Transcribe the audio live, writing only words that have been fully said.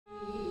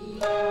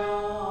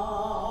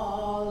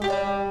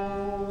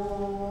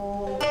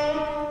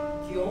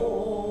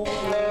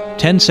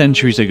10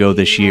 centuries ago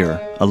this year,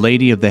 a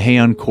lady of the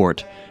Heian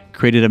court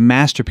created a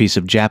masterpiece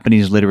of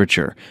Japanese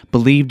literature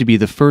believed to be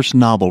the first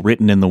novel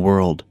written in the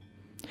world.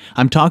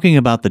 I'm talking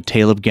about the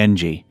Tale of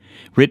Genji,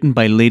 written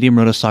by Lady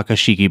Murasaka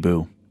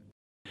Shikibu.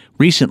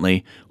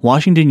 Recently,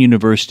 Washington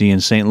University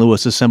in St.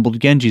 Louis assembled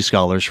Genji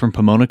scholars from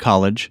Pomona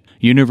College,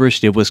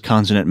 University of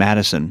Wisconsin at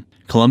Madison,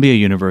 Columbia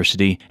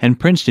University, and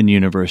Princeton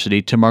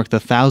University to mark the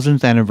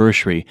 1000th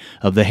anniversary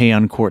of the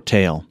Heian Court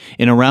Tale,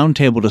 in a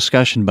roundtable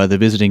discussion by the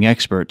visiting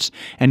experts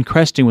and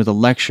cresting with a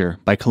lecture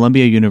by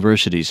Columbia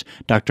University's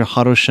Dr.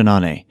 Haro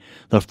Shinane,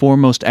 the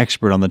foremost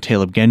expert on the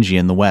Tale of Genji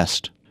in the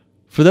West.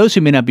 For those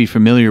who may not be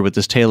familiar with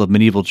this tale of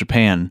medieval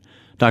Japan,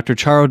 Dr.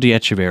 Charo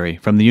D'Echeverry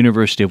from the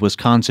University of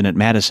Wisconsin at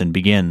Madison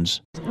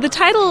begins. The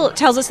title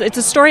tells us that it's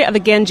a story of a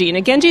Genji, and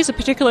a Genji is a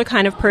particular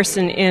kind of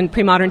person in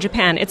pre-modern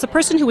Japan. It's a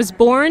person who was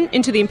born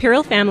into the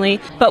imperial family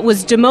but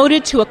was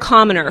demoted to a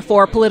commoner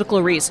for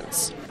political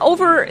reasons.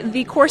 Over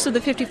the course of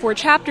the 54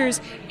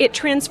 chapters, it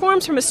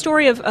transforms from a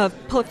story of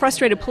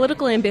frustrated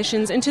political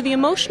ambitions into the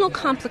emotional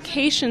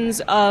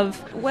complications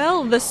of,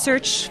 the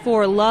search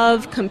for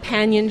love,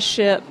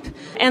 companionship,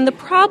 and the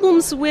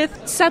problems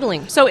with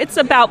settling. So it's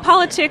about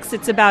politics,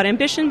 it's about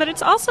ambition, but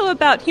it's also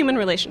about human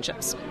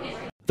relationships.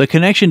 The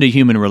connection to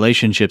human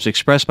relationships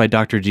expressed by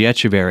Dr.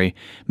 D'Echeverry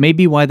may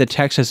be why the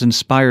text has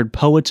inspired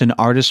poets and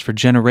artists for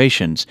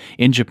generations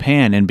in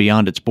Japan and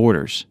beyond its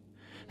borders.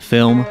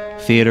 Film,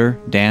 theater,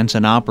 dance,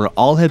 and opera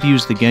all have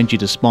used the Genji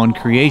to spawn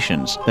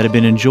creations that have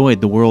been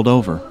enjoyed the world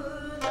over.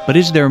 But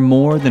is there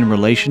more than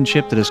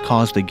relationship that has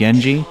caused the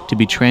Genji to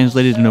be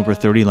translated in over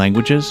 30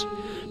 languages?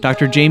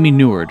 Dr. Jamie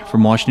Neward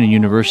from Washington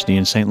University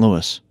in St.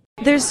 Louis.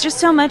 There's just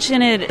so much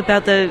in it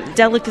about the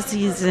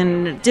delicacies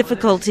and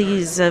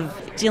difficulties of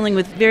dealing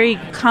with very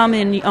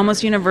common,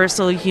 almost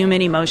universal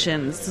human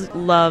emotions,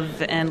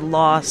 love and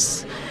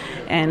loss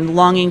and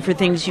longing for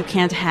things you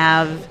can't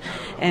have,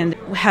 and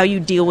how you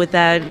deal with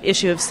that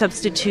issue of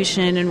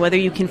substitution and whether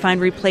you can find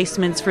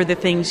replacements for the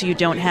things you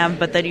don't have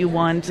but that you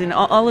want, and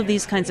all of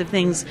these kinds of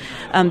things.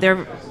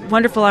 They're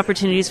wonderful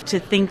opportunities to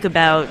think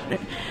about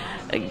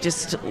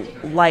just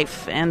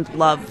life and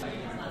love.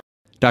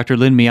 Dr.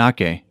 Lynn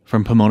Miyake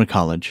from Pomona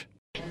College.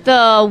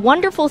 The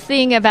wonderful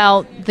thing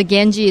about the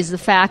Genji is the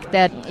fact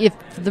that if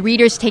the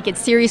readers take it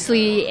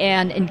seriously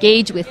and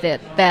engage with it,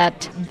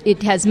 that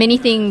it has many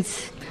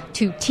things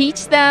to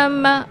teach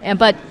them.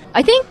 But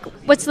I think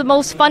what's the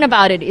most fun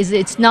about it is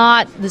it's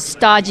not the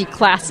stodgy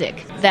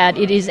classic, that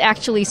it is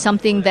actually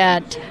something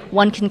that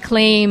one can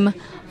claim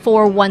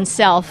for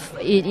oneself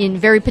in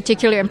very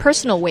particular and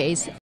personal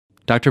ways.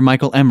 Dr.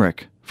 Michael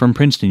Emmerich from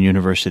Princeton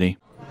University.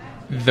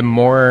 The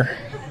more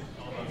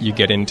you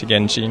get into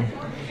Genji,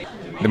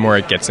 the more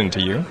it gets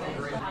into you.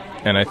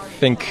 And I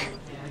think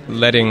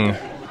letting,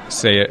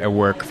 say, a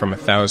work from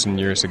 1,000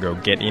 years ago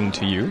get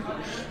into you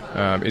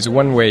is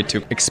one way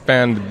to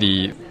expand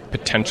the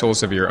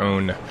potentials of your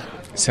own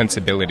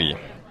sensibility.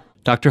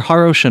 Dr.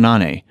 Haro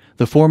Shinane,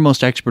 the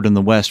foremost expert in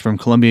the West from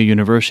Columbia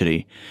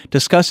University,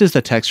 discusses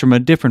the text from a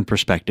different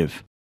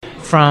perspective.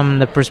 From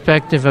the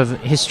perspective of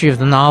history of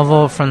the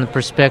novel, from the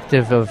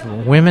perspective of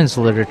women's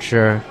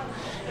literature,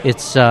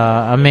 it's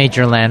a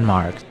major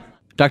landmark.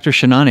 Dr.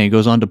 Shinane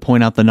goes on to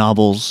point out the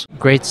novel's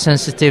great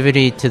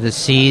sensitivity to the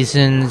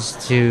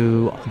seasons,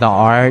 to the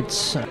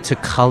arts, to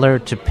color,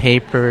 to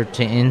paper,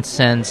 to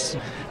incense,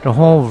 the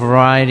whole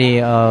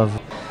variety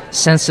of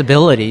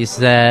sensibilities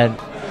that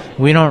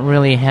we don't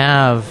really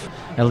have,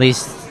 at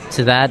least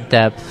to that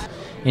depth,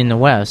 in the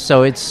West.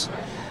 So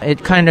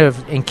it kind of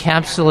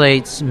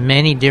encapsulates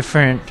many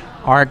different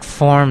art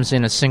forms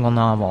in a single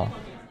novel.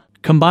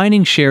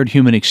 Combining shared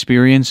human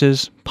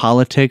experiences,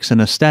 politics, and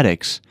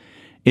aesthetics,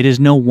 it is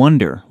no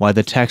wonder why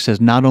the text has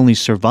not only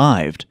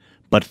survived,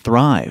 but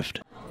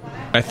thrived.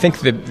 I think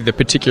that the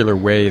particular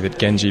way that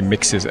Genji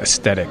mixes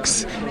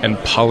aesthetics and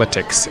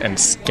politics and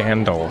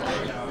scandal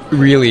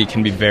really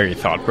can be very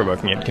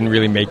thought-provoking. It can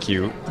really make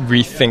you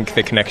rethink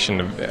the connection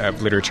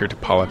of literature to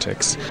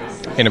politics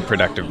in a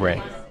productive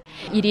way.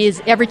 It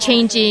is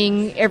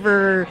ever-changing,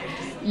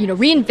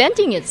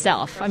 reinventing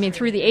itself,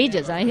 through the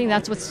ages. I think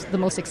that's what's the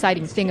most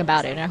exciting thing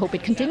about it, and I hope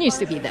it continues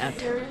to be that.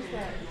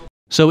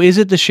 So is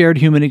it the shared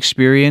human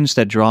experience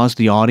that draws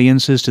the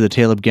audiences to the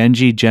Tale of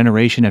Genji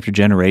generation after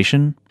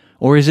generation?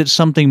 Or is it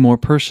something more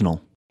personal?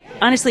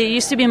 Honestly, it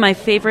used to be my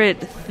favorite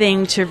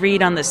thing to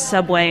read on the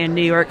subway in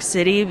New York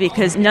City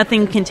because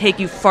nothing can take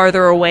you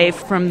farther away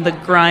from the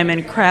grime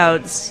and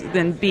crowds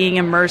than being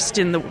immersed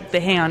in the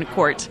Heian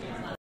court.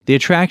 The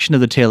attraction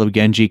of the Tale of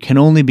Genji can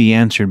only be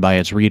answered by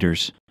its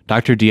readers.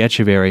 Dr.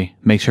 D'Echeverry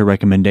makes her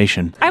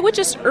recommendation. I would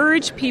just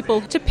urge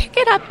people to pick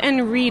it up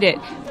and read it,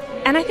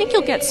 and I think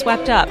you'll get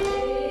swept up.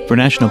 For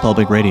National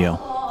Public Radio,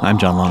 I'm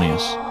John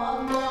Launius.